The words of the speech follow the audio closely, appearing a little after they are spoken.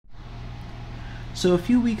So a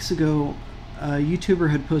few weeks ago, a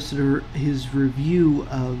YouTuber had posted his review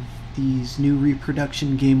of these new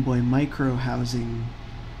reproduction Game Boy Micro housing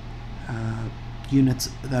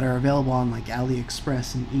units that are available on like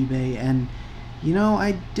AliExpress and eBay, and you know,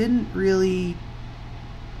 I didn't really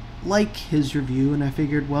like his review, and I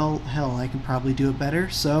figured, well, hell, I can probably do it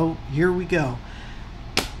better, so here we go.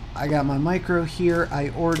 I got my Micro here. I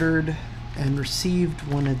ordered and received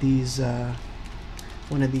one of these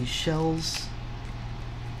shells,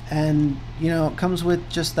 and you know, it comes with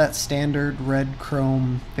just that standard red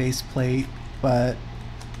chrome faceplate, but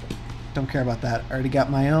don't care about that. I already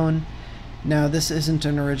got my own. Now, this isn't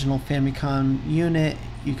an original Famicom unit.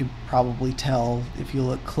 You could probably tell if you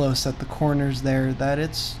look close at the corners there that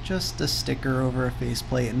it's just a sticker over a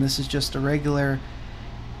faceplate, and this is just a regular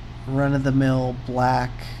run-of-the-mill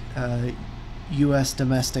black US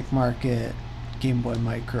domestic market Game Boy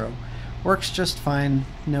Micro. Works just fine,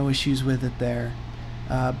 no issues with it there.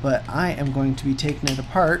 But I am going to be taking it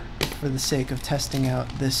apart for the sake of testing out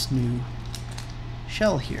this new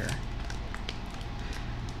shell here.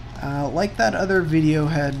 Like that other video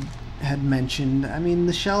had mentioned, I mean,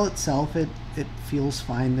 the shell itself, it feels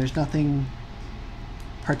fine. There's nothing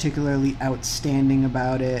particularly outstanding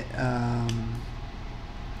about it. I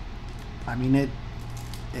mean, it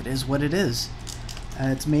is what it is.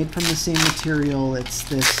 It's made from the same material. It's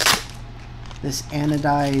this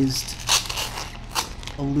anodized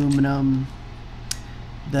aluminum.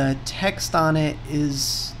 The text on it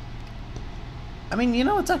is, I mean, you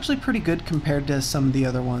know, it's actually pretty good compared to some of the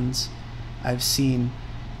other ones I've seen.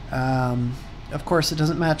 Of course, it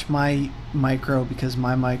doesn't match my Micro because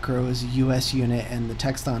my Micro is a US unit, and the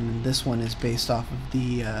text on this one is based off of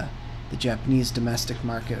the Japanese domestic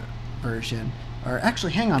market version. Or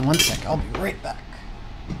actually, hang on one sec, I'll be right back.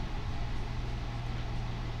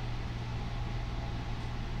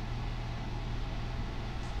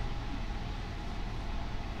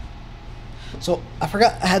 So I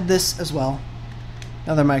forgot I had this as well.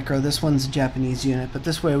 Another Micro. This one's a Japanese unit, but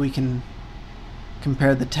this way we can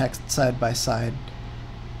compare the text side by side.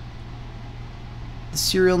 The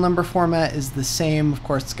serial number format is the same. Of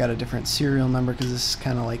course, it's got a different serial number because this is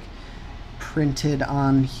kind of like printed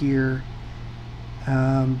on here.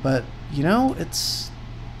 But you know, it's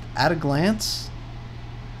at a glance,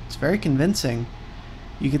 it's very convincing.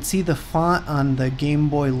 You can see the font on the Game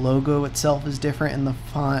Boy logo itself is different, and the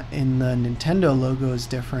font in the Nintendo logo is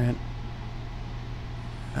different.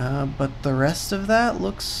 But the rest of that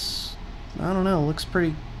looks, I don't know, looks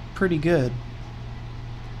pretty good.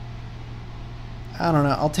 I don't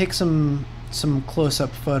know, I'll take some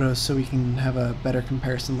close-up photos so we can have a better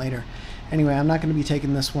comparison later. Anyway, I'm not going to be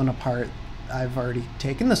taking this one apart. I've already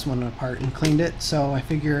taken this one apart and cleaned it, so I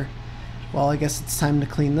figure, well, I guess it's time to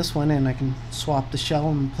clean this one, and I can swap the shell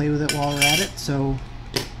and play with it while we're at it. So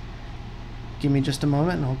give me just a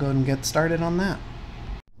moment and I'll go and get started on that.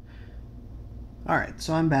 Alright,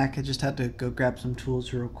 so I'm back. I just had to go grab some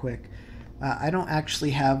tools real quick. I don't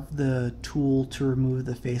actually have the tool to remove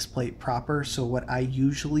the faceplate proper, so what I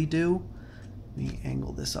usually do, let me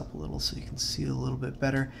angle this up a little so you can see a little bit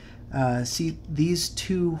better. See, these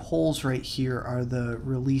two holes right here are the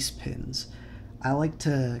release pins. I like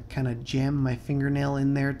to kind of jam my fingernail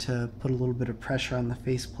in there to put a little bit of pressure on the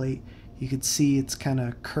faceplate. You can see it's kind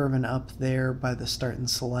of curving up there by the start and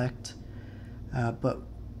select. But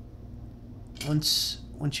once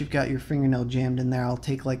you've got your fingernail jammed in there, I'll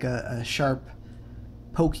take like a sharp,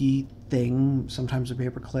 pokey thing, sometimes a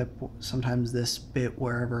paper clip, sometimes this bit,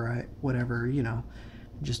 whatever, you know,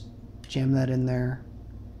 just jam that in there.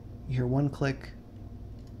 You hear one click,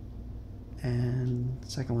 and the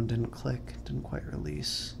second one didn't click, didn't quite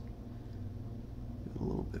release. A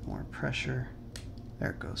little bit more pressure.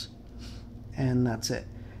 There it goes. And that's it.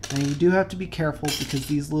 Now you do have to be careful because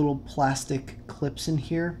these little plastic clips in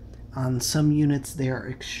here, on some units they are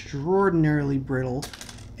extraordinarily brittle,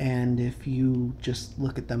 and if you just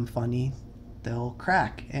look at them funny, they'll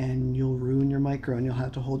crack and you'll ruin your Micro, and you'll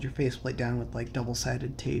have to hold your faceplate down with like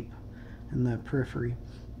double-sided tape in the periphery.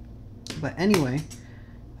 But anyway,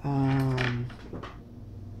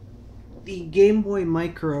 the Game Boy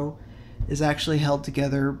Micro is actually held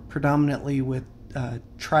together predominantly with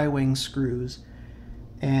tri-wing screws,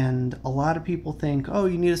 and a lot of people think, oh,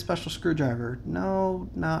 you need a special screwdriver. No,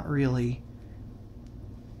 not really.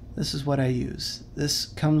 This is what I use. This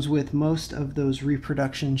comes with most of those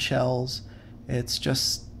reproduction shells. It's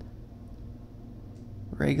just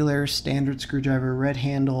regular standard screwdriver, red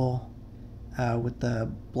handle, with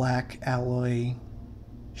the black alloy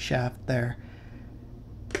shaft there.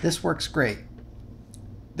 This works great.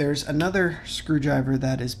 there's another screwdriver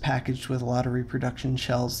that is packaged with a lot of reproduction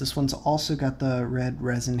shells. This one's also got the red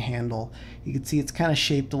resin handle. You can see it's kind of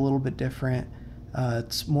shaped a little bit different.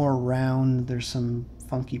 It's more round. There's some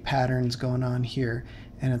funky patterns going on here,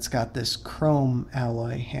 and it's got this chrome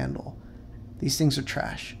alloy handle. These things are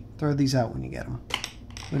trash. Throw these out when you get them.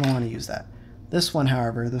 We don't want to use that. This one,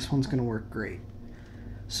 however, this one's going to work great.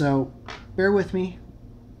 So bear with me.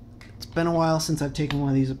 It's been a while since I've taken one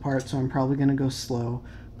of these apart, so I'm probably going to go slow.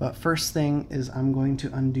 But first thing is I'm going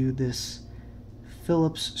to undo this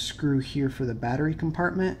Phillips screw here for the battery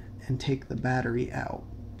compartment and take the battery out.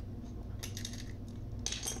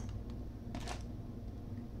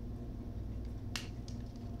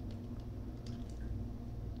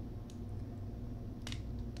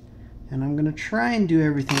 And I'm going to try and do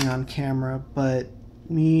everything on camera, but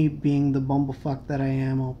me being the bumblefuck that I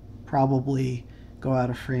am, I'll probably go out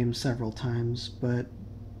of frame several times, but,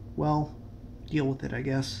 well, deal with it, I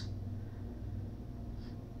guess.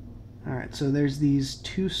 Alright, so there's these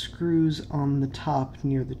two screws on the top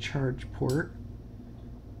near the charge port.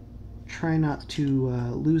 Try not to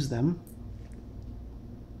lose them.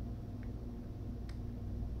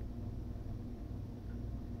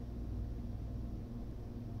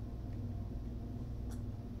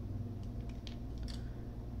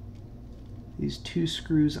 These two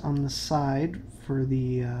screws on the side for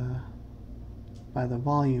the by the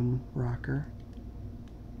volume rocker.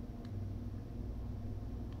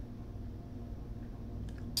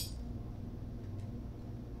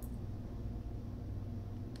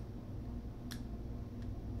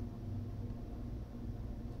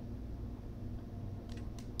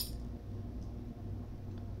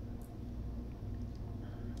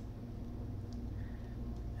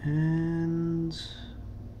 And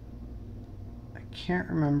I can't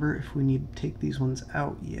remember if we need to take these ones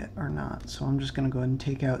out yet or not, so I'm just going to go ahead and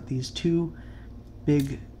take out these two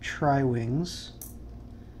big tri-wings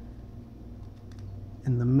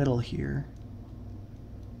in the middle here.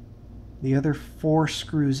 The other four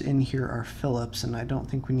screws in here are Phillips, and I don't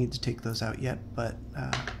think we need to take those out yet, but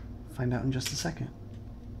find out in just a second.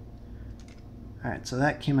 Alright, so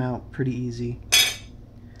that came out pretty easy.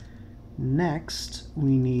 Next,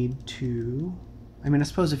 we need to, I mean, I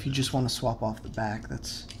suppose if you just want to swap off the back,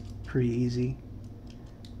 that's pretty easy.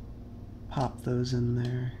 Pop those in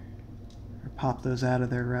there, or pop those out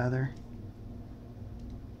of there rather.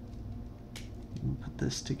 And put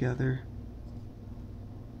this together.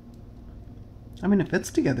 I mean, it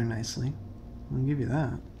fits together nicely. I'll give you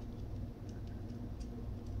that.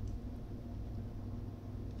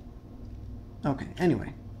 Okay,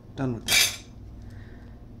 anyway, done with that.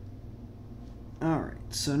 Alright,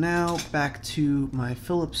 so now back to my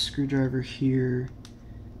Phillips screwdriver here.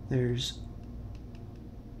 There's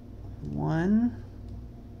one.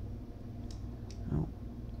 Oh.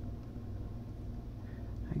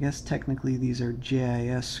 I guess technically these are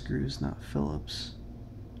JIS screws, not Phillips.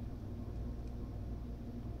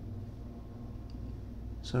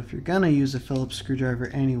 So if you're gonna use a Phillips screwdriver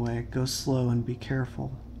anyway, go slow and be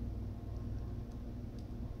careful.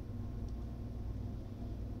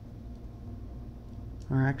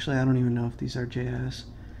 Or actually, I don't even know if these are JIS.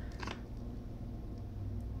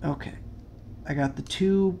 Okay. I got the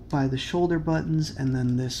two by the shoulder buttons, and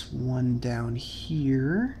then this one down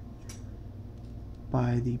here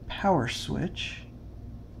by the power switch.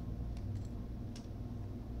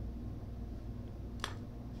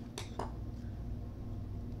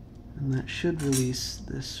 And that should release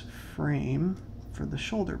this frame for the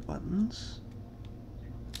shoulder buttons.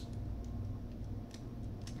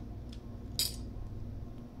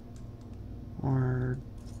 Or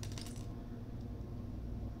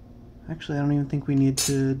actually, I don't even think we need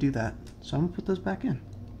to do that. So I'm gonna put those back in.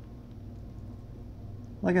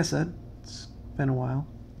 Like I said, it's been a while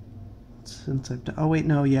since I've done. Oh wait,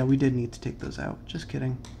 no, yeah, we did need to take those out. Just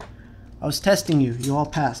kidding. I was testing you. You all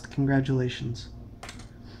passed. Congratulations.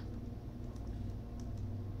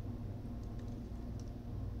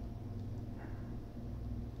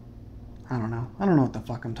 I don't know. I don't know what the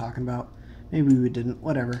fuck I'm talking about. Maybe we didn't.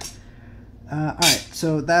 Whatever. Alright,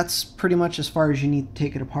 so that's pretty much as far as you need to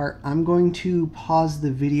take it apart. I'm going to pause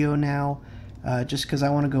the video now, just because I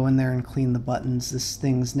want to go in there and clean the buttons. This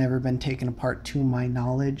thing's never been taken apart to my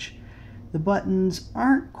knowledge. The buttons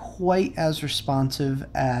aren't quite as responsive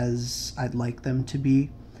as I'd like them to be.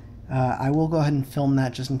 I will go ahead and film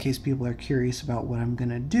that just in case people are curious about what I'm going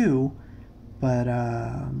to do, but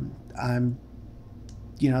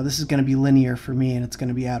this is going to be linear for me, and it's going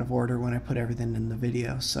to be out of order when I put everything in the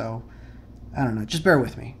video, so I don't know, just bear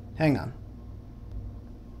with me. Hang on.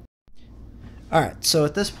 Alright, so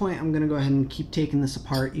at this point I'm going to go ahead and keep taking this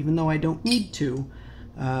apart, even though I don't need to,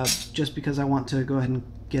 just because I want to go ahead and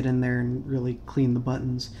get in there and really clean the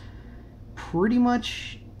buttons. Pretty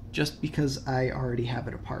much just because I already have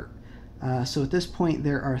it apart. So at this point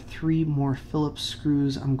there are 3 more Phillips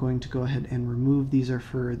screws I'm going to go ahead and remove. These are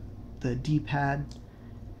for the D-pad.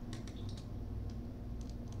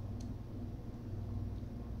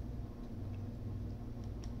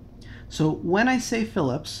 So when I say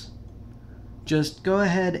Phillips, just go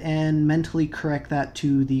ahead and mentally correct that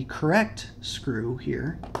to the correct screw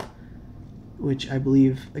here, which I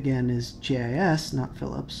believe again is JIS, not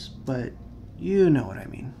Phillips, but you know what I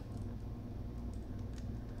mean.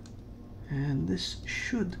 And this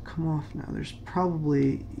should come off now. There's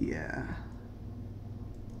probably, yeah,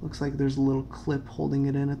 looks like there's a little clip holding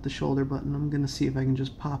it in at the shoulder button. I'm gonna see if I can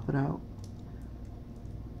just pop it out.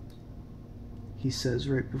 He says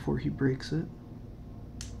right before he breaks it.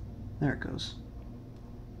 There it goes.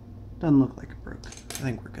 Doesn't look like it broke. I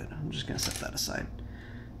think we're good. I'm just gonna set that aside.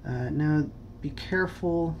 Now be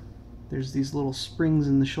careful. There's these little springs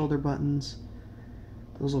in the shoulder buttons.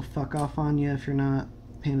 Those will fuck off on you if you're not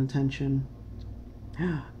paying attention.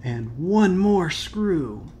 And one more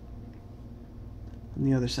screw on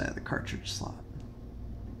the other side of the cartridge slot.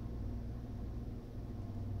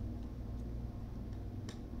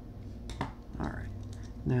 Alright,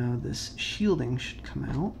 now this shielding should come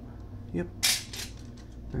out. Yep.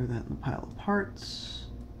 Throw that in the pile of parts.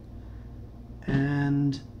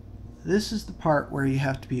 And this is the part where you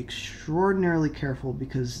have to be extraordinarily careful,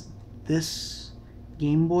 because this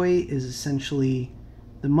Game Boy is essentially,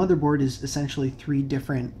 the motherboard is essentially 3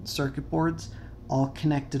 different circuit boards all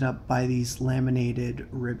connected up by these laminated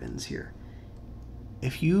ribbons here.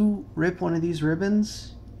 If you rip one of these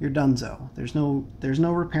ribbons, you're donezo. There's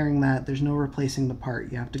no repairing that. There's no replacing the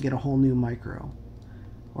part. You have to get a whole new micro,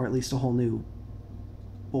 or at least a whole new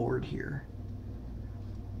board here.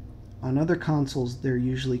 On other consoles, they're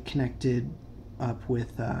usually connected up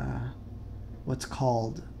with what's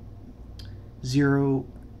called zero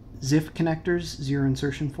ZIF connectors, zero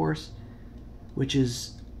insertion force, which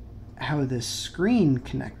is how this screen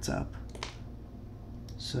connects up.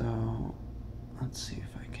 So let's see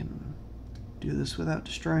if I can do this without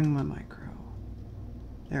destroying my micro.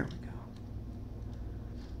 There we go.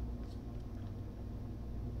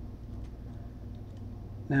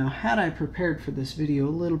 Now, had I prepared for this video a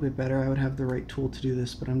little bit better, I would have the right tool to do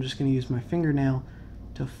this, but I'm just going to use my fingernail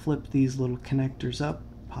to flip these little connectors up,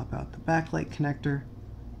 pop out the backlight connector.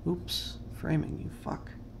 Oops, framing, you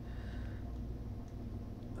fuck.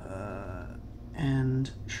 And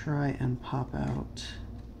try and pop out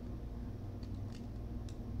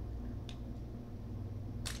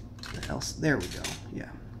the else. There we go, yeah.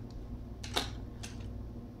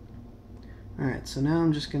 Alright, so now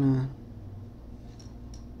I'm just gonna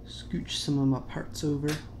scooch some of my parts over.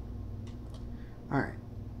 Alright,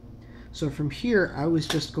 so from here I was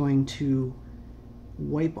just going to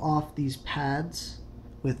wipe off these pads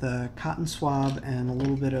with a cotton swab and a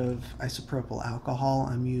little bit of isopropyl alcohol.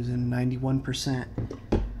 I'm using 91%.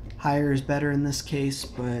 Higher is better in this case,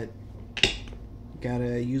 but you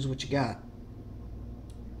gotta use what you got.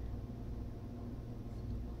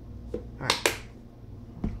 Alright,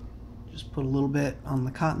 just put a little bit on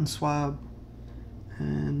the cotton swab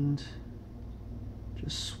and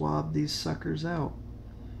just swab these suckers out.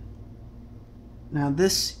 Now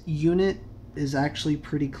this unit is actually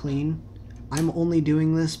pretty clean. I'm only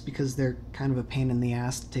doing this because they're kind of a pain in the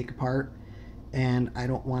ass to take apart, and I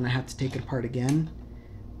don't want to have to take it apart again.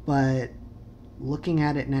 But looking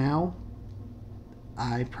at it now,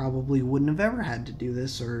 I probably wouldn't have ever had to do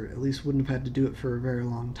this, or at least wouldn't have had to do it for a very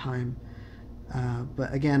long time.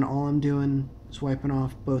 But again, all I'm doing is wiping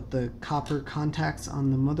off both the copper contacts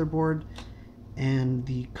on the motherboard and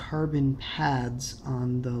the carbon pads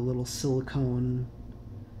on the little silicone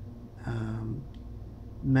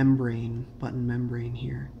button membrane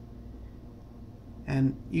here.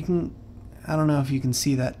 And you can, I don't know if you can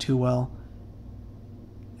see that too well.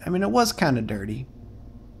 I mean, it was kind of dirty.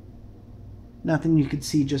 Nothing you could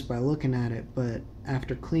see just by looking at it, but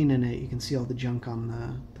after cleaning it, you can see all the junk on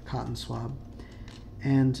the cotton swab.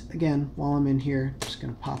 And again, while I'm in here, I'm just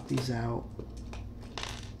going to pop these out,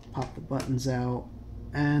 pop the buttons out,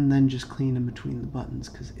 and then just clean in between the buttons,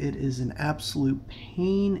 because it is an absolute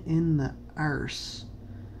pain in the arse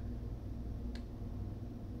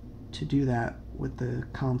to do that with the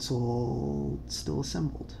console still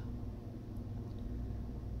assembled.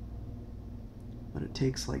 But it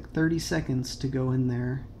takes like 30 seconds to go in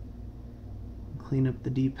there and clean up the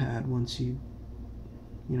D-pad once you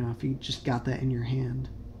know, if you just got that in your hand.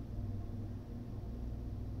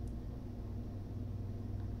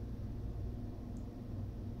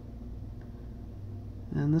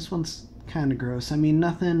 And this one's kind of gross. I mean,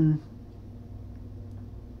 nothing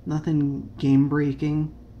game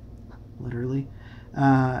breaking, literally.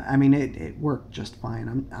 I mean, it worked just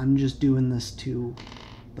fine. I'm just doing this to,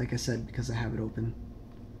 like I said, because I have it open.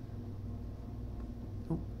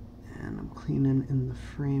 Oh, and I'm cleaning in the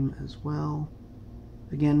frame as well.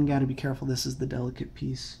 Again, got to be careful. This is the delicate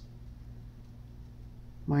piece.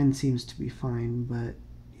 Mine seems to be fine, but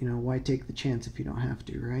you know, why take the chance if you don't have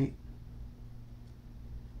to, right?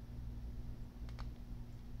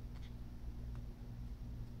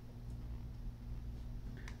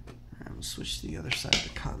 I'm gonna switch to the other side of the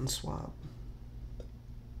cotton swab.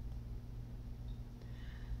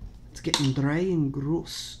 It's getting dry and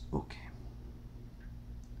gross. Okay.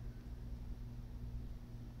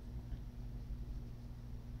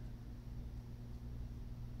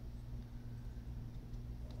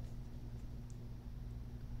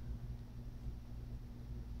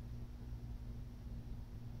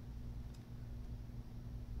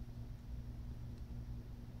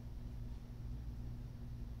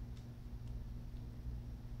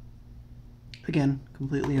 Again,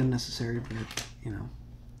 completely unnecessary, but you know.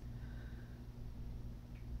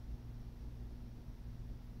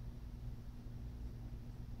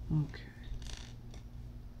 Okay.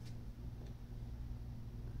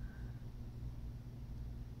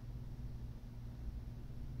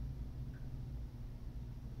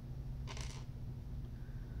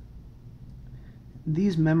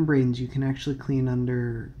 These membranes you can actually clean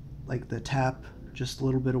under like the tap, just a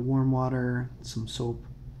little bit of warm water, some soap.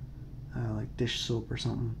 Like dish soap or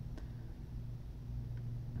something.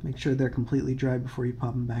 Make sure they're completely dry before you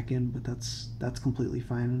pop them back in, but that's completely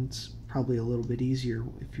fine. It's probably a little bit easier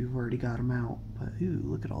if you've already got them out. But ooh,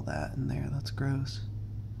 look at all that in there. That's gross.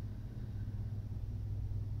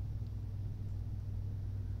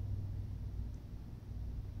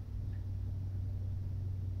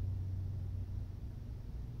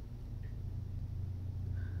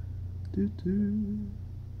 Doo-doo.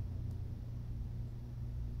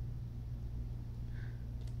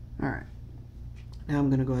 Alright, now I'm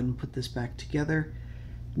going to go ahead and put this back together.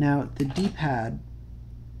 Now the D-pad,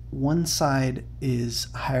 one side is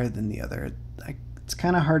higher than the other. It's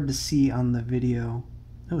kind of hard to see on the video,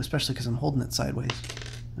 especially because I'm holding it sideways.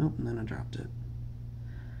 Oh, and then I dropped it.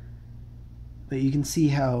 But you can see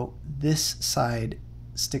how this side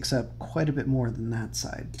sticks up quite a bit more than that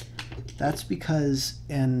side. That's because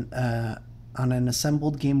on an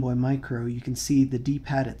assembled Game Boy Micro, you can see the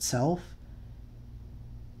D-pad itself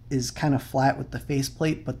is kind of flat with the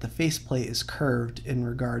faceplate, but the faceplate is curved in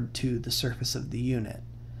regard to the surface of the unit.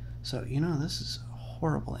 So, you know, this is a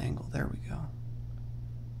horrible angle. There we go.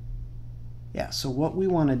 Yeah, so what we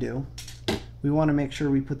want to do, we want to make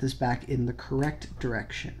sure we put this back in the correct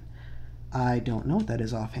direction. I don't know what that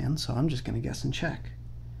is offhand, so I'm just going to guess and check.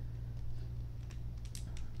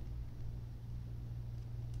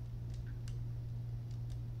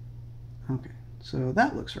 Okay, so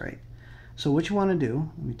that looks right. So what you want to do,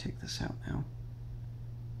 let me take this out now.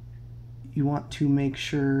 You want to make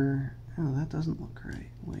sure, oh, that doesn't look right.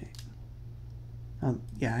 Wait. Oh,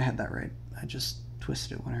 yeah, I had that right. I just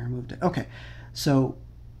twisted it when I removed it. Okay, so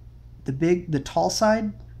the tall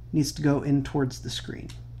side needs to go in towards the screen.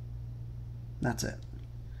 That's it.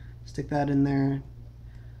 Stick that in there.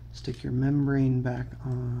 Stick your membrane back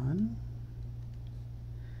on.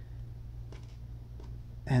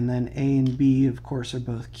 And then A and B, of course, are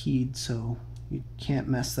both keyed, so you can't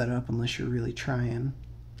mess that up unless you're really trying.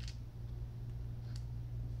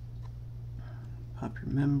 Pop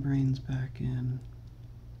your membranes back in.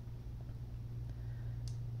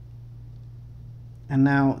 And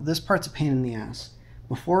now this part's a pain in the ass.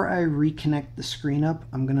 Before I reconnect the screen up,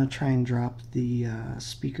 I'm going to try and drop the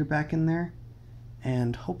speaker back in there.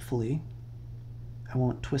 And hopefully I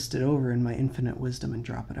won't twist it over in my infinite wisdom and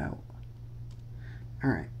drop it out.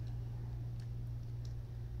 Alright.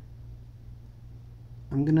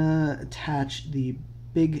 I'm going to attach the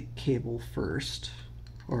big cable first.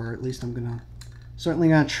 Or at least I'm certainly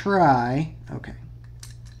going to try. Okay.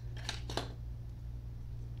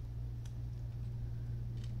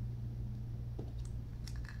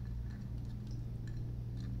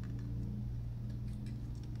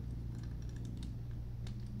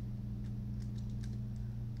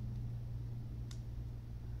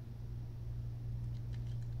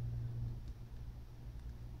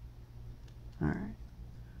 Alright.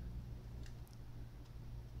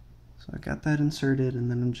 So I got that inserted,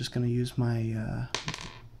 and then I'm just going to use my...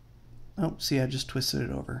 Oh, see, I just twisted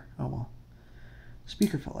it over. Oh well.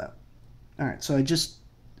 Speaker fell out. Alright, so I just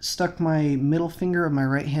stuck my middle finger of my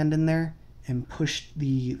right hand in there and pushed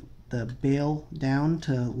the bail down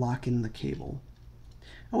to lock in the cable.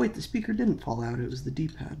 Oh wait, the speaker didn't fall out, it was the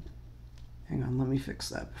D-pad. Hang on, let me fix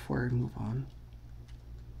that before I move on.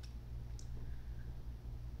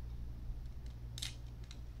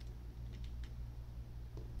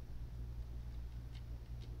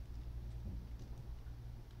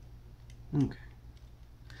 Okay.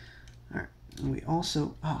 Alright, and we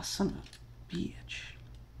also... Ah, oh, son of a bitch.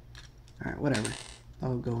 Alright, whatever.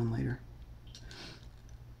 That'll go in later.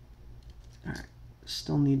 Alright,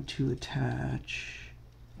 still need to attach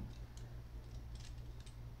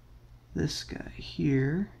this guy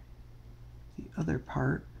here, the other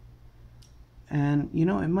part. And, you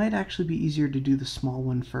know, it might actually be easier to do the small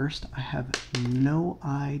one first. I have no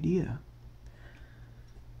idea.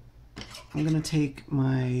 I'm going to take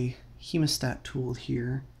my hemostat tool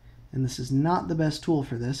here, and this is not the best tool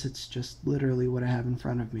for this, it's just literally what I have in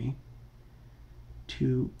front of me,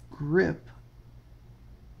 to grip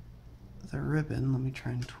the ribbon. Let me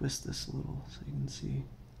try and twist this a little so you can see.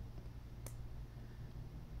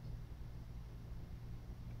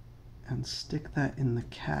 And stick that in the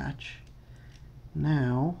catch.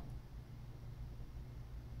 Now,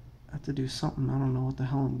 I have to do something. I don't know what the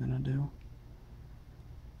hell I'm going to do.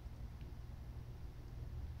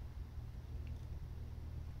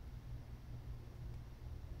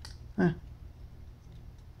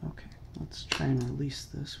 Okay, let's try and release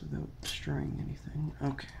this without destroying anything.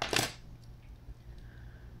 Okay.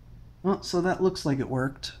 Well, so that looks like it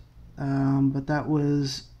worked, but that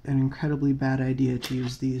was an incredibly bad idea to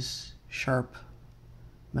use these sharp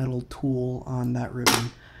metal tool on that ribbon.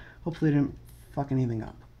 Hopefully it didn't fuck anything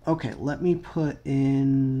up. Okay, let me put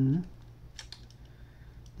in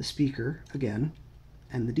the speaker again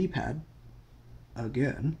and the D-pad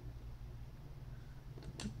again.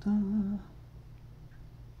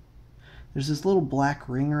 There's this little black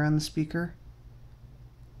ring around the speaker.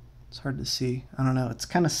 It's hard to see. I don't know. It's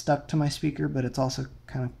kind of stuck to my speaker, but it's also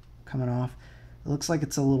kind of coming off. It looks like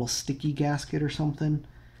it's a little sticky gasket or something.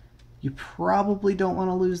 You probably don't want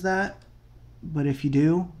to lose that, but if you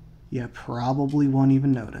do, you probably won't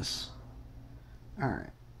even notice. All right.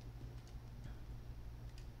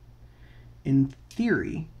 In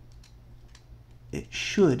theory, it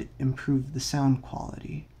should improve the sound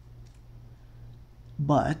quality,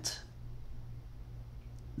 but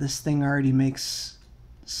this thing already makes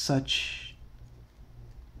such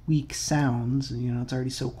weak sounds, you know, it's already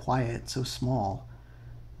so quiet, so small,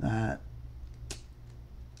 that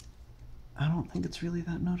I don't think it's really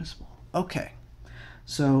that noticeable. Okay,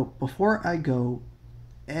 so before I go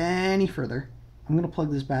any further, I'm going to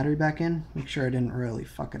plug this battery back in, make sure I didn't really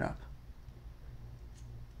fuck it up.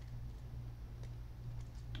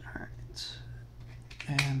 Alright,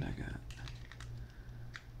 and I got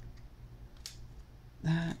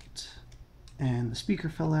that, and the speaker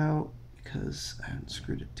fell out because I haven't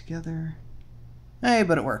screwed it together. Hey,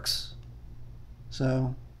 but it works.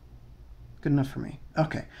 So, good enough for me.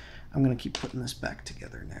 Okay, I'm going to keep putting this back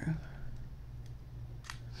together now.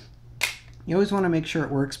 You always want to make sure it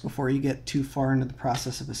works before you get too far into the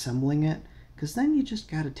process of assembling it, because then you just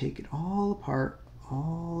got to take it all apart,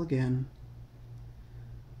 all again.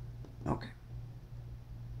 Okay.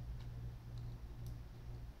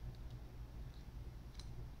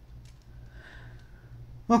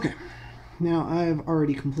 Okay, now I've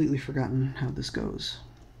already completely forgotten how this goes,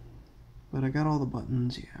 but I got all the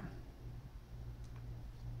buttons, yeah.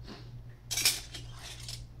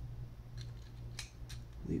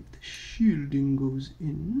 I believe the shielding goes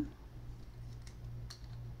in.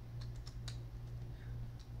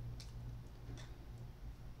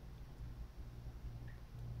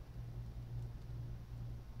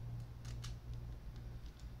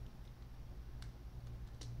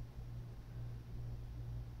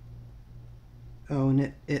 Oh,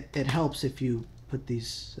 and it helps if you put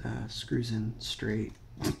these screws in straight.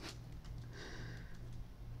 You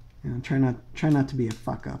know, try not to be a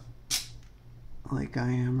fuck up like I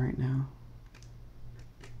am right now.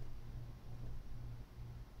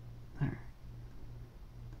 All right.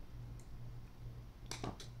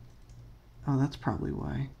 Oh, that's probably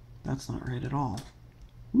why. That's not right at all.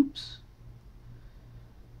 Oops.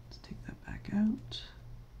 Let's take that back out.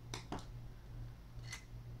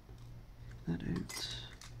 That out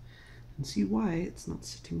and see why it's not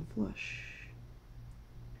sitting flush.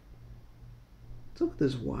 What's up with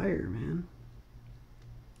this wire, man?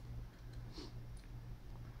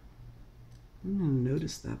 I didn't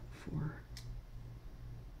notice that before.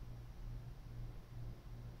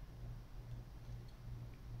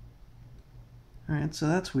 Alright, so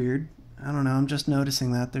that's weird. I don't know, I'm just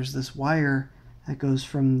noticing that there's this wire that goes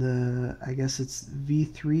from the, I guess it's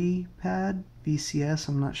V3 pad, VCS,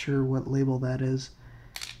 I'm not sure what label that is,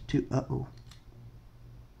 to, uh-oh.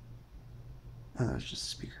 Oh, that was just a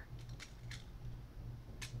speaker.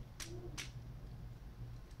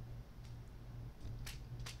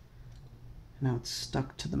 Now it's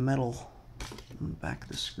stuck to the metal on the back of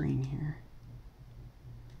the screen here.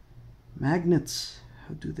 Magnets,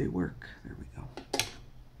 how do they work? There we go.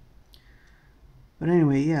 But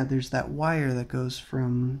anyway, yeah, there's that wire that goes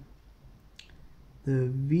from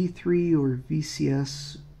the V3 or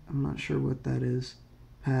VCS, I'm not sure what that is,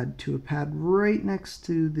 pad to a pad right next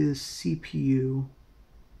to the CPU.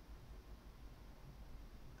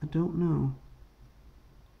 I don't know.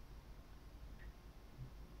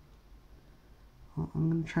 Well,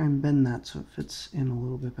 I'm going to try and bend that so it fits in a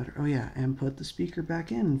little bit better. Oh yeah, and put the speaker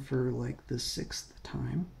back in for like the 6th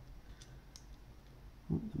time.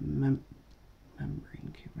 Oh, the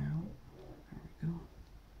membrane came out. There we go.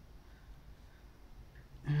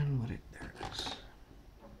 And let it, there it is.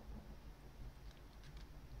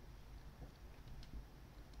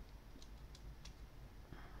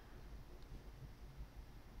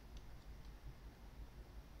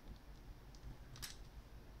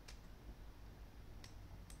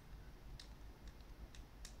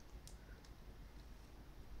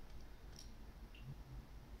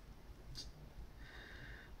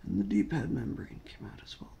 And the D-pad membrane came out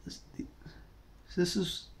as well. This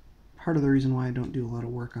is part of the reason why I don't do a lot of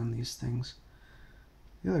work on these things.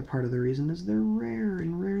 The other part of the reason is they're rare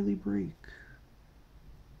and rarely break.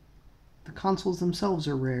 The consoles themselves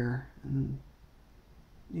are rare, and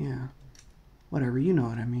yeah, whatever, you know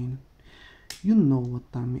what I mean. You know what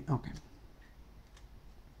I mean. Okay.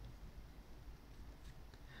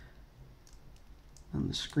 And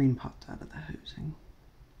the screen popped out of the housing.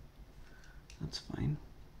 That's fine.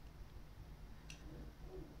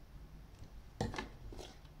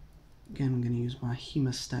 Again, I'm going to use my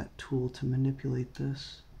hemostat tool to manipulate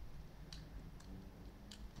this.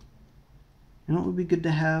 You know what would be good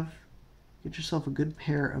to have? Get yourself a good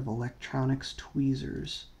pair of electronics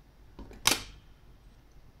tweezers.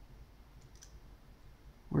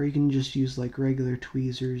 Or you can just use like regular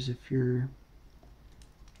tweezers if you're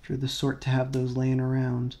the sort to have those laying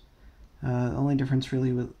around. The only difference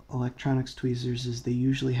really with electronics tweezers is they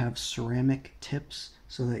usually have ceramic tips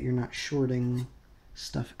so that you're not shorting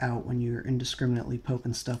stuff out when you're indiscriminately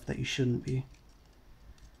poking stuff that you shouldn't be.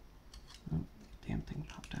 Oh, damn thing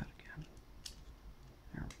popped out again.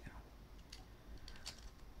 There we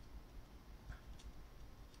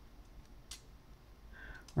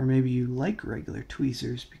go. Or maybe you like regular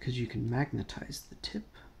tweezers because you can magnetize the tip.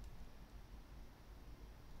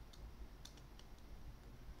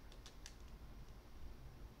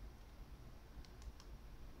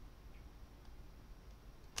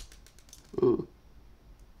 Ugh.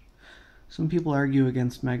 Some people argue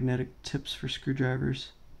against magnetic tips for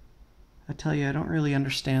screwdrivers. I tell you, I don't really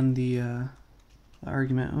understand the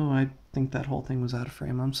argument. Oh, I think that whole thing was out of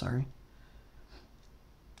frame. I'm sorry.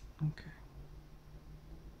 Okay.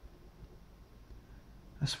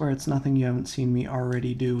 I swear it's nothing you haven't seen me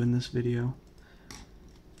already do in this video.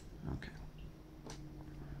 Okay.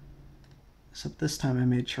 Except this time I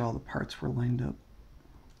made sure all the parts were lined up.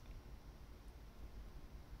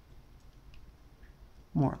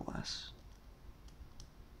 More or less.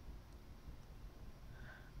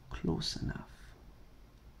 Close enough.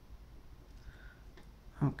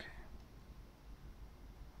 Okay.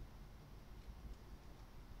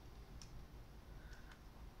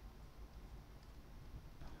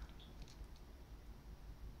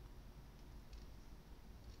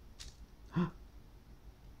 There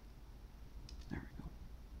we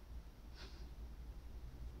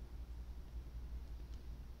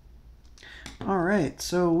go. Alright,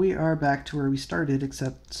 so we are back to where we started,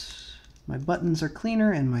 except my buttons are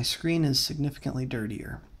cleaner and my screen is significantly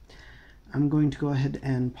dirtier. I'm going to go ahead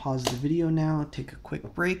and pause the video now, take a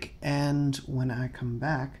quick break, and when I come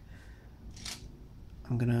back,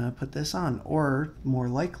 I'm gonna put this on. Or, more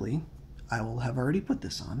likely, I will have already put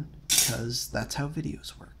this on, because that's how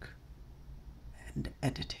videos work. And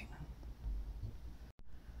editing.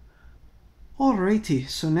 Alrighty,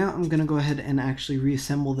 so now I'm gonna go ahead and actually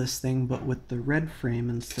reassemble this thing, but with the red frame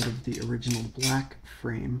instead of the original black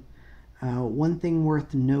frame. One thing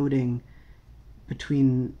worth noting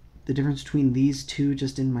between the difference between these two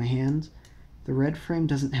just in my hands, the red frame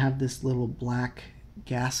doesn't have this little black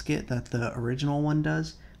gasket that the original one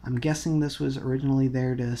does. I'm guessing this was originally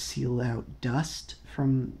there to seal out dust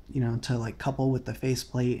from, you know, to like couple with the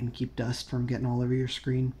faceplate and keep dust from getting all over your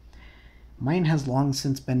screen. Mine has long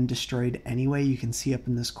since been destroyed anyway. You can see up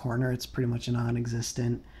in this corner it's pretty much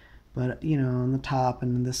non-existent, but you know, on the top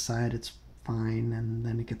and this side it's fine, and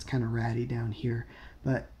then it gets kind of ratty down here.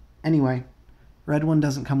 But anyway, red one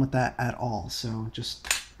doesn't come with that at all, so just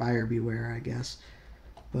buyer beware, I guess.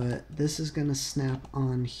 But this is going to snap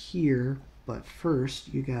on here, but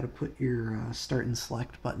first you got to put your start and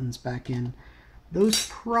select buttons back in. Those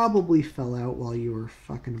probably fell out while you were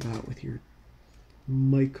fucking about with your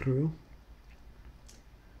micro.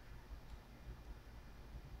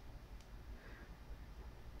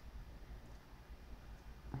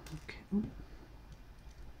 Okay.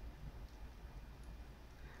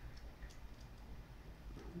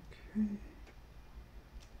 Okay.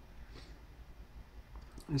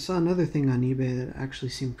 I saw another thing on eBay that actually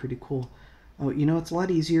seemed pretty cool. Oh, you know, it's a lot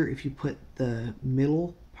easier if you put the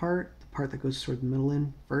middle part, the part that goes toward the middle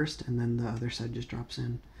in first, and then the other side just drops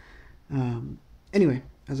in. Anyway,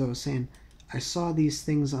 as I was saying, I saw these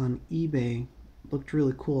things on eBay. Looked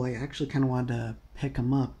really cool. I actually kind of wanted to pick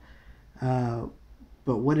them up.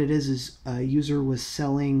 But what it is a user was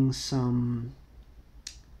selling some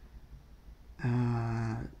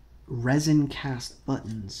resin cast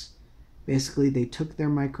buttons. Basically, they took their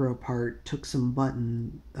micro apart, took some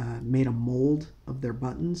button, made a mold of their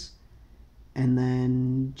buttons, and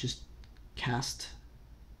then just cast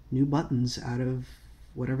new buttons out of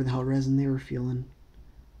whatever the hell resin they were feeling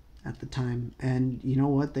at the time. And you know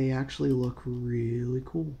what? They actually look really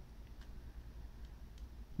cool.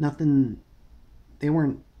 Nothing, they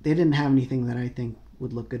didn't have anything that I think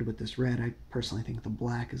would look good with this red. I personally think the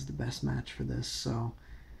black is the best match for this, so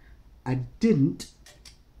I didn't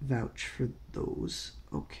vouch for those.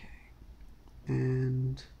 Okay.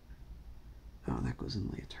 And oh, that goes in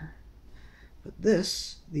later. But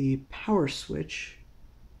this, the power switch,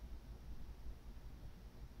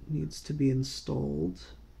 needs to be installed.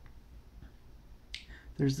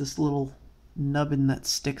 There's this little nubbin that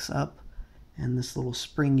sticks up and this little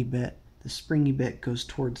springy bit. The springy bit goes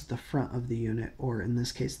towards the front of the unit, or in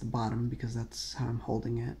this case the bottom, because that's how I'm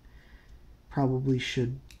holding it. Probably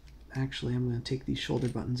should, actually I'm going to take these shoulder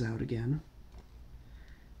buttons out again,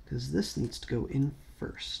 because this needs to go in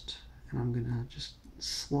first. And I'm going to just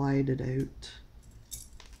slide it out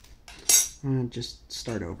and just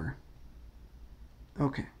start over.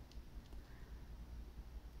 Okay.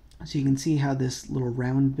 So you can see how this little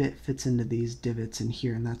round bit fits into these divots in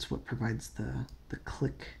here, and that's what provides the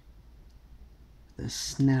click, the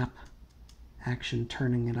snap action,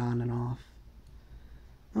 turning it on and off.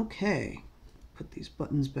 Okay, put these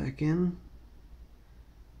buttons back in.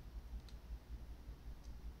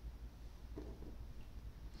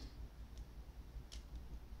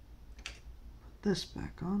 Put this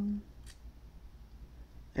back on.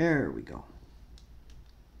 There we go.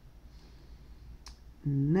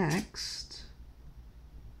 Next,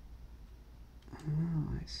 oh,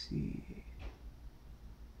 I see.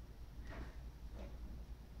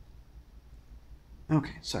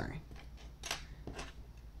 Okay, sorry.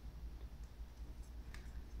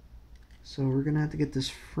 So we're gonna have to get this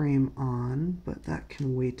frame on, but that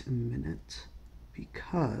can wait a minute,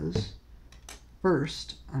 because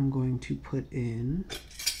first I'm going to put in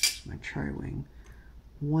my tri-wing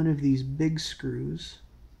one of these big screws.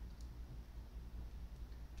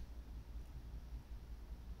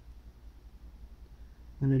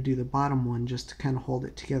 I'm going to do the bottom one just to kind of hold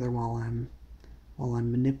it together while I'm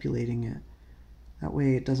manipulating it. That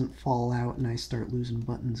way it doesn't fall out and I start losing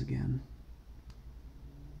buttons again.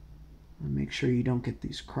 And make sure you don't get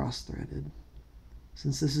these cross-threaded.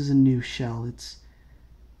 Since this is a new shell, it's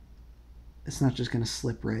not just going to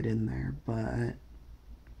slip right in there, but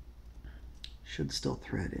should still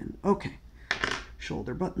thread in. Okay,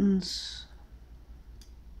 shoulder buttons.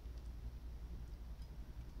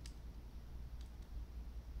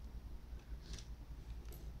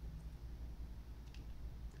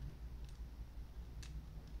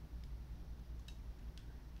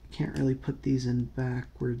 Can't really put these in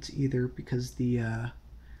backwards either, because there's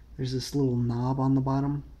this little knob on the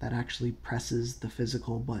bottom that actually presses the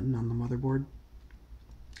physical button on the motherboard.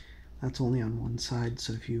 That's only on one side,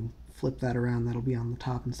 so if you flip that around, that'll be on the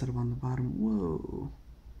top instead of on the bottom. Whoa.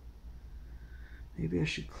 Maybe I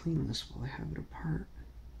should clean this while I have it apart.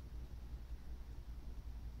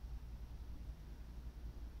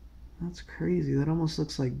 That's crazy. That almost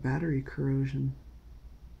looks like battery corrosion.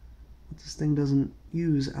 But this thing doesn't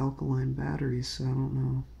use alkaline batteries, so I don't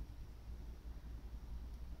know.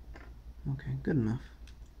 Okay, good enough.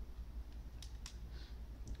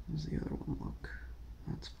 How does the other one look?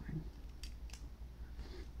 That's fine.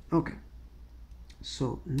 Okay,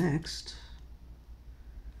 so next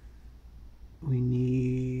we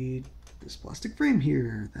need this plastic frame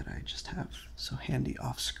here that I just have so handy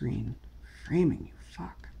off screen. Framing, you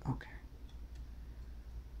fuck. Okay.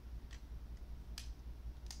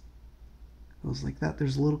 Goes like that.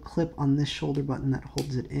 There's a little clip on this shoulder button that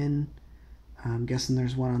holds it in. I'm guessing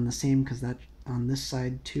there's one on the same because that on this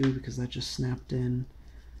side too, because that just snapped in.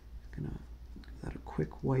 I'm gonna give that a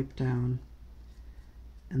quick wipe down.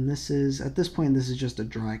 And this is, at this point, this is just a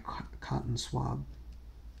dry cotton swab.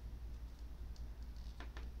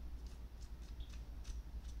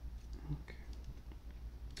 Okay.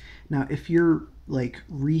 Now, if you're like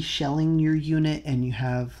reshelling your unit and you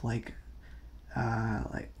have like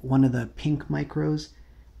one of the pink micros,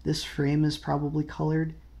 this frame is probably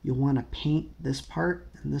colored. You'll want to paint this part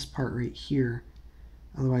and this part right here.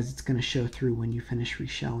 Otherwise, it's going to show through when you finish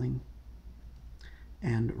reshelling.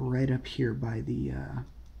 And right up here by the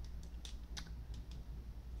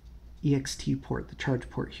EXT port, the charge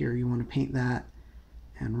port here, you want to paint that,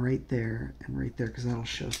 and right there, because that'll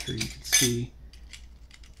show through. You can see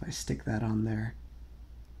if I stick that on there,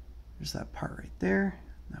 there's that part right there,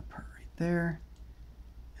 that part right there,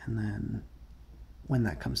 and then when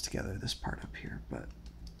that comes together, this part up here. But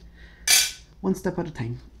one step at a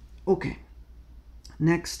time. Okay.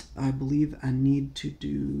 Next, I believe I need to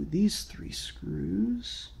do these 3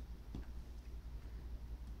 screws.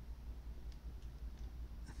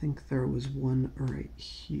 I think there was one right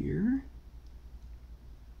here.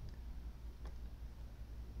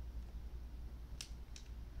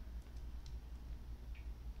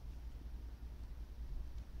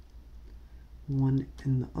 One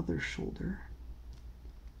in the other shoulder.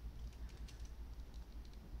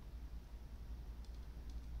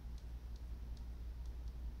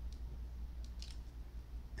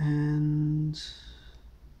 And,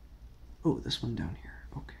 oh, this one down here,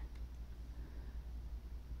 okay.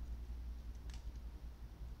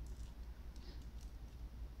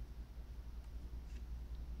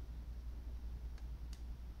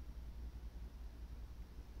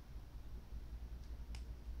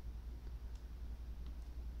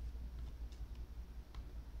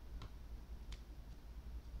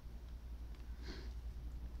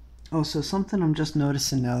 Oh, so something I'm just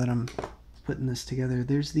noticing now that I'm putting this together,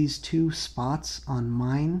 there's these 2 spots on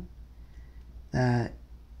mine that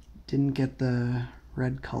didn't get the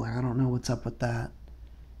red color. I don't know what's up with that.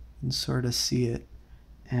 You can sort of see it,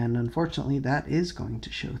 and unfortunately that is going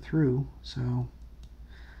to show through, so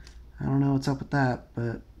I don't know what's up with that,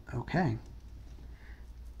 but okay.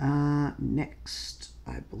 Next,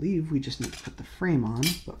 I believe we just need to put the frame on,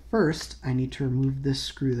 but first I need to remove this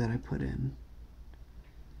screw that I put in.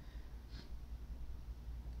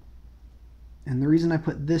 And the reason I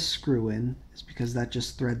put this screw in is because that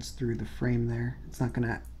just threads through the frame there. It's not going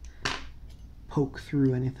to poke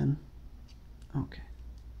through anything. Okay.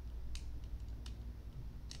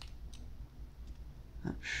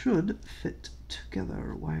 That should fit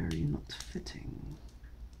together. Why are you not fitting?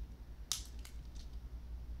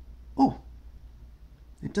 Oh!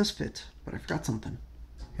 It does fit, but I forgot something.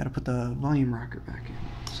 Got to put the volume rocker back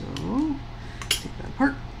in. So, take that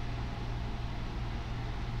apart.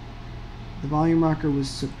 The volume rocker was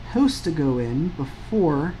supposed to go in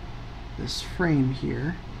before this frame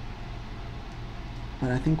here, but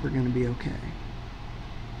I think we're going to be okay.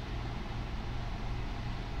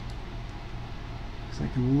 So I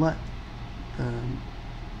can let the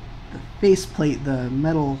faceplate, the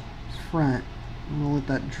metal front, I'm going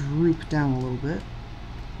to let that droop down a little bit.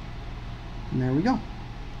 And there we go.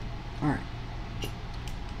 Alright. Put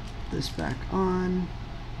this back on.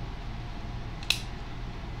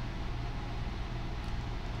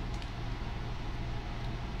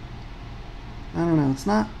 I don't know, it's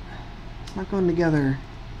not going together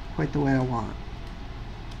quite the way I want.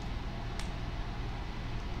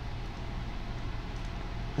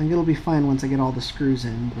 I think it'll be fine once I get all the screws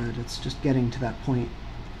in, but it's just getting to that point.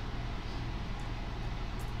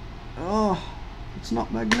 Oh, it's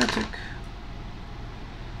not magnetic.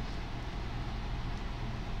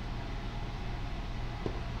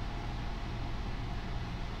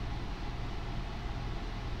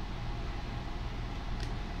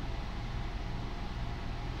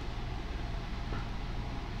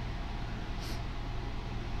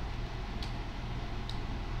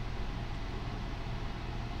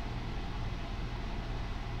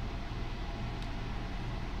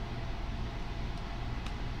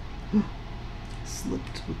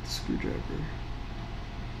 Slipped with the screwdriver.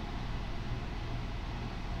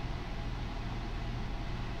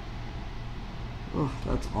 Oh,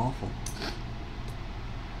 that's awful.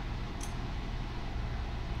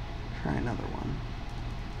 Try another one.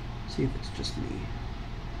 See if it's just me.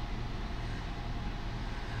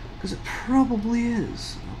 Because it probably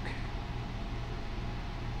is. Okay.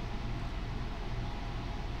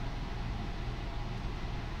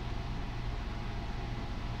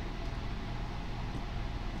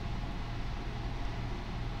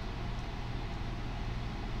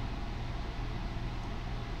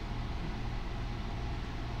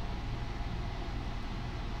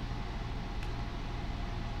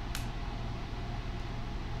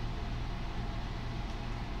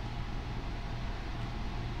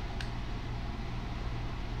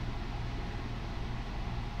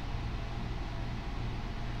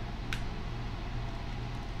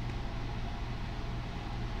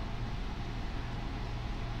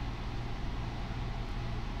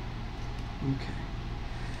 Okay.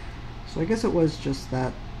 So I guess it was just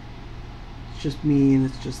that. It's just me and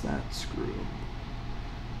it's just that screw.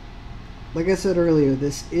 Like I said earlier,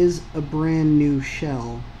 this is a brand new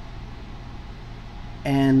shell.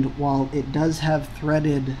 And while it does have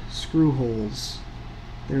threaded screw holes,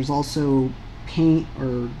 there's also paint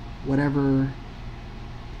or whatever.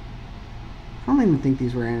 I don't even think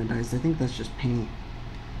these were anodized. I think that's just paint.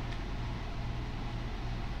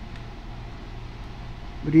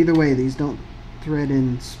 But either way, these don't thread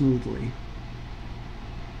in smoothly.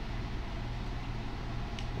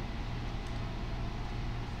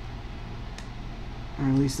 Or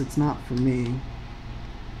at least it's not for me.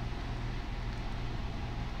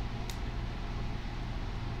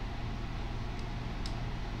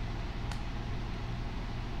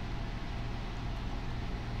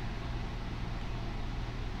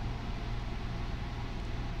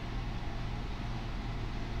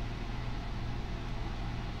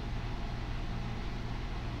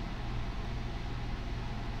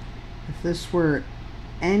 If this were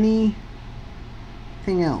anything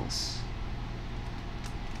else,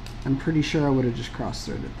 I'm pretty sure I would have just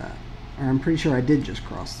cross-threaded that. Or I'm pretty sure I did just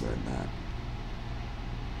cross-thread that.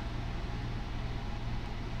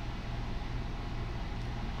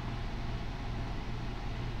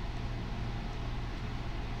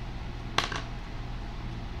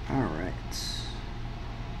 Alright.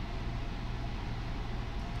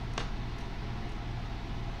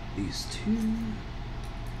 These two.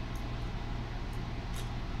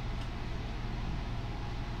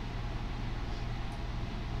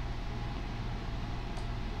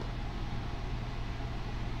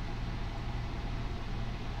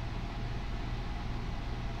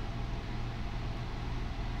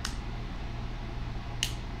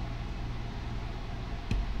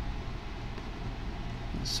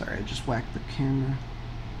 Sorry, I just whacked the camera.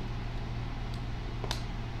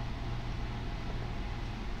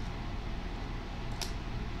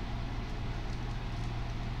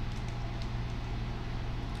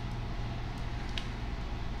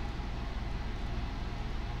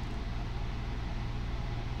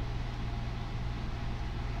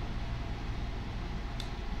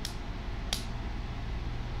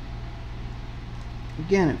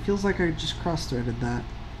 Again, it feels like I just cross-threaded that.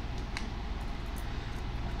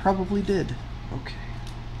 Probably did. Okay.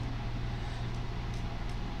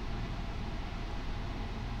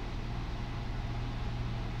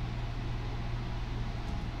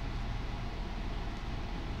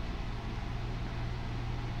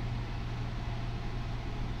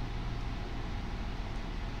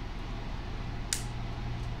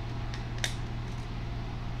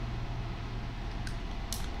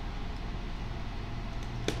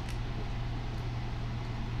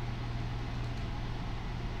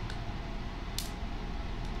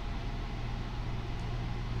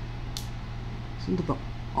 Listen to the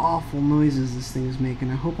awful noises this thing is making.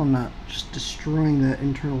 I hope I'm not just destroying that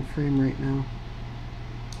internal frame right now.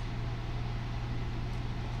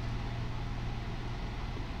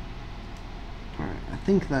 Alright, I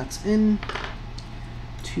think that's in.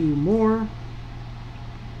 Two more.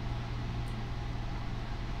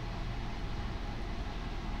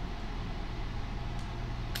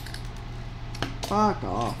 Fuck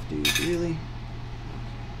off, dude, really?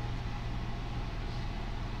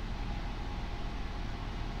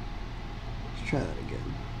 Try that again.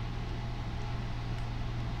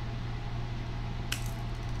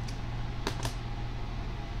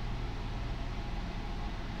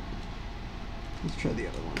 Let's try the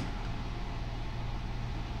other one.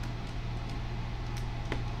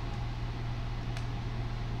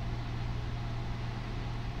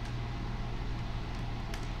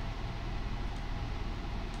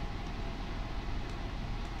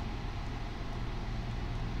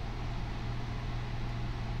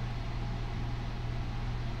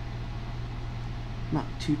 Not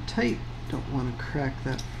too tight, don't want to crack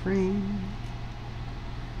that frame.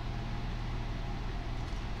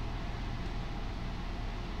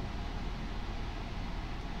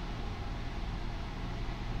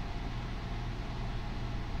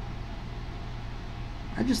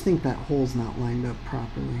 I just think that hole's not lined up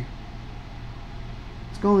properly.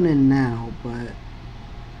 It's going in now, but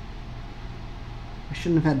I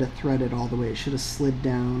shouldn't have had to thread it all the way. It should have slid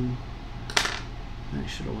down. That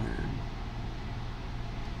should have went in.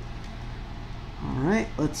 Alright,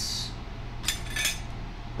 let's,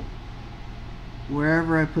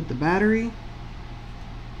 wherever I put the battery,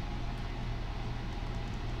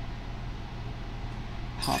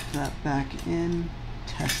 pop that back in,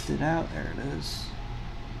 test it out, there it is.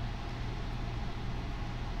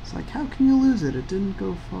 It's like, how can you lose it? It didn't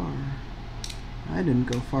go far. I didn't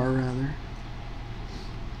go far, rather.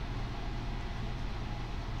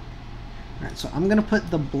 Alright, so I'm gonna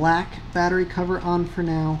put the black battery cover on for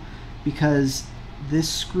now because this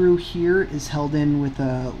screw here is held in with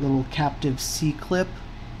a little captive C-clip.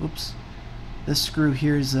 Oops. This screw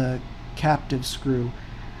here is a captive screw.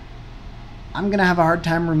 I'm gonna have a hard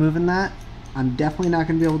time removing that. I'm definitely not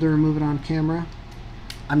gonna be able to remove it on camera.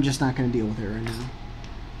 I'm just not gonna deal with it right now.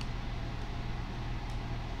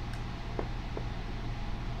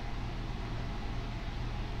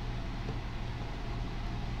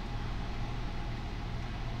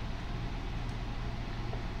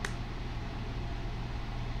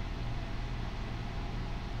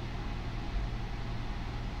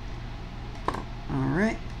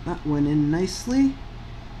 Alright, that went in nicely.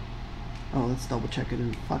 Oh, let's double check it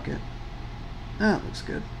and fuck it. That looks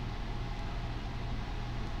good.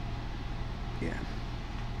 Yeah.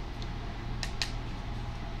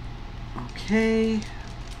 Okay,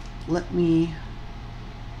 let me...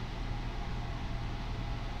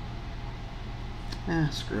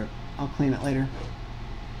 screw it. I'll clean it later.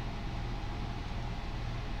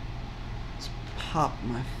 Let's pop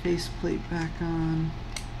my faceplate back on.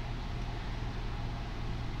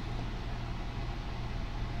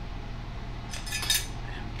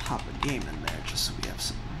 Pop a game in there just so we have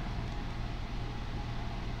some.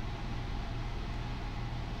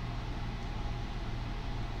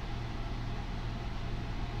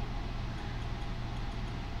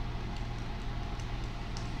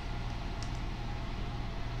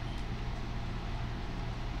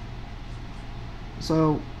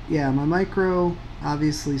 So yeah, my micro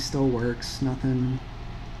obviously still works. Nothing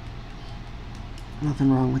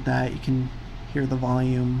wrong with that. You can hear the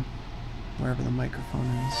volume wherever the microphone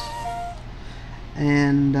is.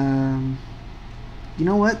 And you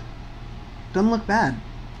know what? Doesn't look bad.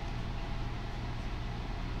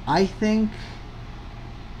 I think,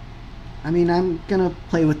 I mean, I'm gonna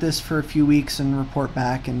play with this for a few weeks and report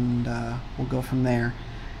back, and we'll go from there.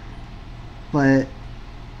 But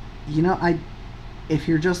you know, if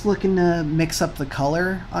you're just looking to mix up the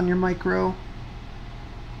color on your micro,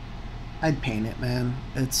 I'd paint it, man.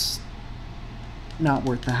 It's not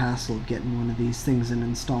worth the hassle of getting one of these things and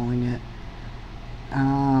installing it.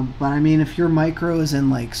 But I mean, if your micro is in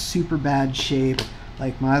like super bad shape,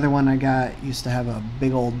 like my other one I got used to have a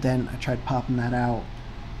big old dent. I tried popping that out.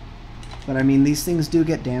 But I mean, these things do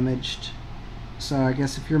get damaged. So I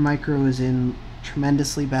guess if your micro is in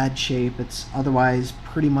tremendously bad shape, it's otherwise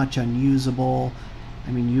pretty much unusable.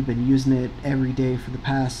 I mean, you've been using it every day for the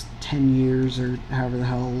past 10 years or however the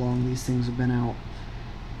hell long these things have been out,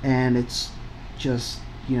 and it's just,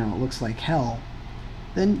 you know, it looks like hell,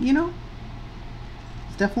 then, you know,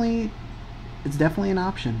 it's definitely an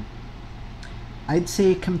option. I'd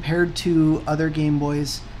say compared to other Game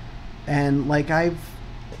Boys, and like I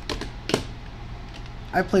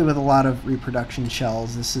play with a lot of reproduction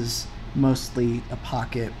shells. This is mostly a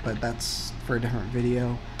pocket, but that's for a different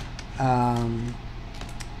video.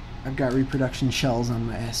 I've got reproduction shells on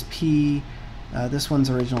my SP. This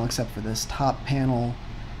one's original except for this top panel,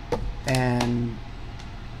 and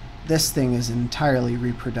this thing is entirely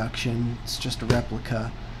reproduction. It's just a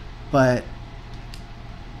replica. But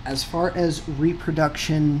as far as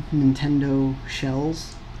reproduction Nintendo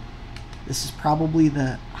shells, this is probably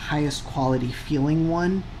the highest quality feeling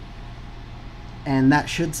one, and that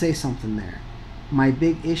should say something there. My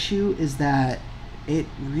big issue is that it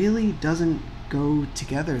really doesn't go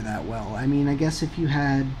together that well. I mean, I guess if you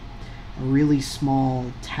had a really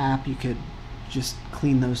small tap, you could just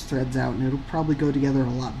clean those threads out and it'll probably go together a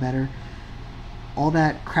lot better. All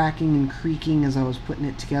that cracking and creaking as I was putting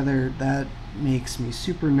it together, that makes me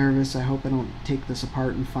super nervous. I hope I don't take this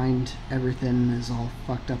apart and find everything is all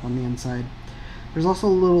fucked up on the inside. There's also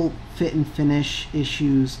little fit and finish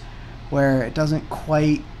issues where it doesn't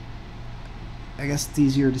quite, I guess it's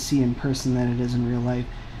easier to see in person than it is in real life,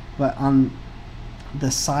 but on the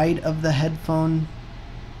side of the headphone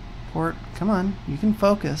port, come on, you can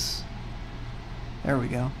focus. There we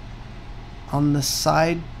go. On the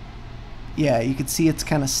side, yeah, you can see it's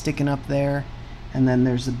kind of sticking up there, and then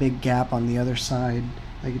there's a big gap on the other side.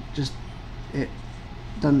 Like it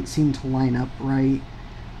doesn't seem to line up right.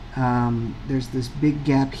 There's this big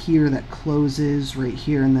gap here that closes right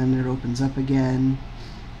here, and then it opens up again.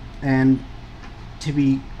 And to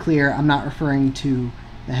be clear, I'm not referring to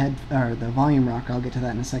the head or the volume rocker. I'll get to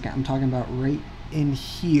that in a second. I'm talking about right in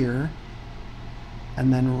here,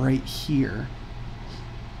 and then right here.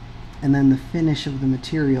 And then the finish of the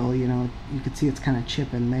material, you know, you can see it's kind of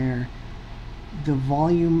chipping there. The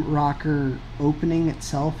volume rocker opening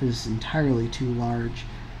itself is entirely too large,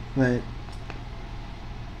 but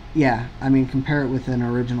yeah, I mean, compare it with an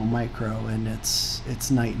original micro and it's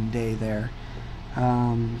night and day there.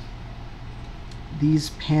 these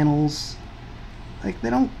panels, like they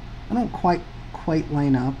don't quite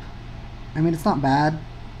line up. I mean, it's not bad,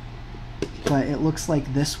 but it looks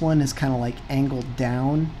like this one is kind of like angled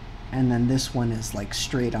down, and then this one is like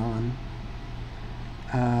straight on.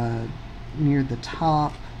 Near the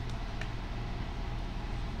top,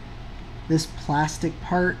 this plastic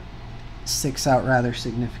part sticks out rather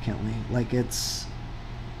significantly. Like it's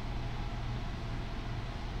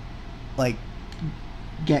like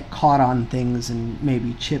get caught on things and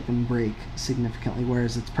maybe chip and break significantly,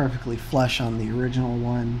 whereas it's perfectly flush on the original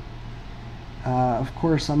one. Of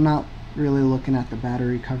course, I'm not really looking at the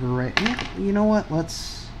battery cover right now. You know what?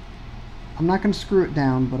 I'm not going to screw it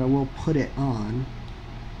down, but I will put it on.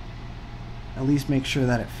 At least make sure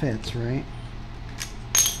that it fits, right?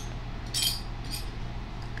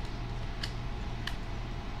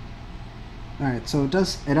 Alright, so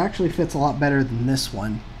it actually fits a lot better than this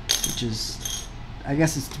one, which is, I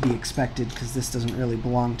guess it's to be expected because this doesn't really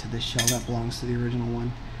belong to this shell, that belongs to the original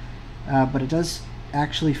one. But it does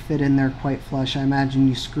actually fit in there quite flush. I imagine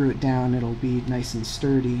you screw it down, it'll be nice and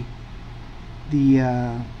sturdy.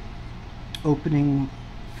 The opening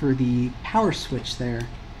for the power switch there,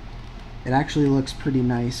 it actually looks pretty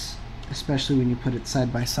nice, especially when you put it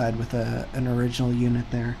side by side with an original unit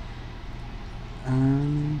there.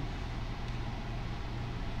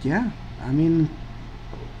 Yeah, I mean,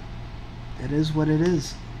 it is what it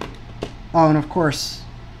is. Oh, and of course,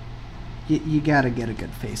 you gotta get a good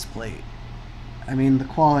faceplate. I mean, the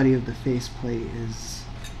quality of the faceplate is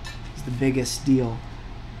the biggest deal.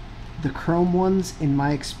 The chrome ones, in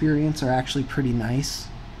my experience, are actually pretty nice.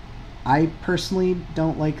 I personally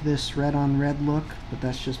don't like this red on red look, but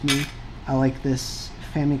that's just me. I like this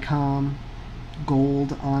Famicom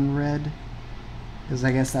gold on red, because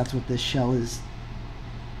I guess that's what this shell is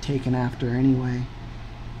taken after anyway.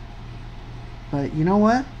 But you know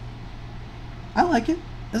what? I like it.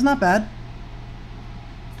 It's not bad.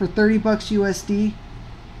 For 30 bucks USD,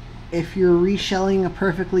 if you're reshelling a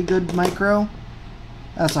perfectly good micro,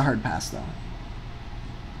 that's a hard pass though.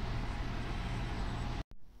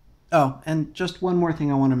 Oh, and just one more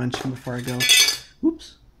thing I want to mention before I go.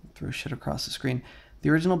 Oops, throw shit across the screen. The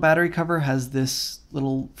original battery cover has this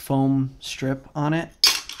little foam strip on it.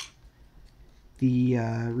 The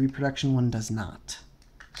reproduction one does not.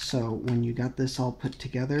 So when you got this all put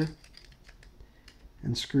together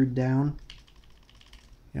and screwed down,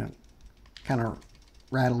 you know, kind of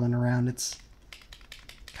rattling around, it's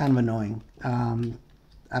kind of annoying.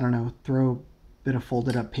 I don't know, throw a bit of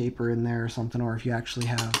folded up paper in there or something, or if you actually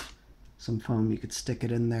have some foam, you could stick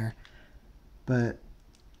it in there. But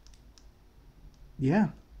yeah,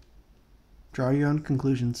 draw your own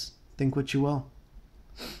conclusions. Think what you will.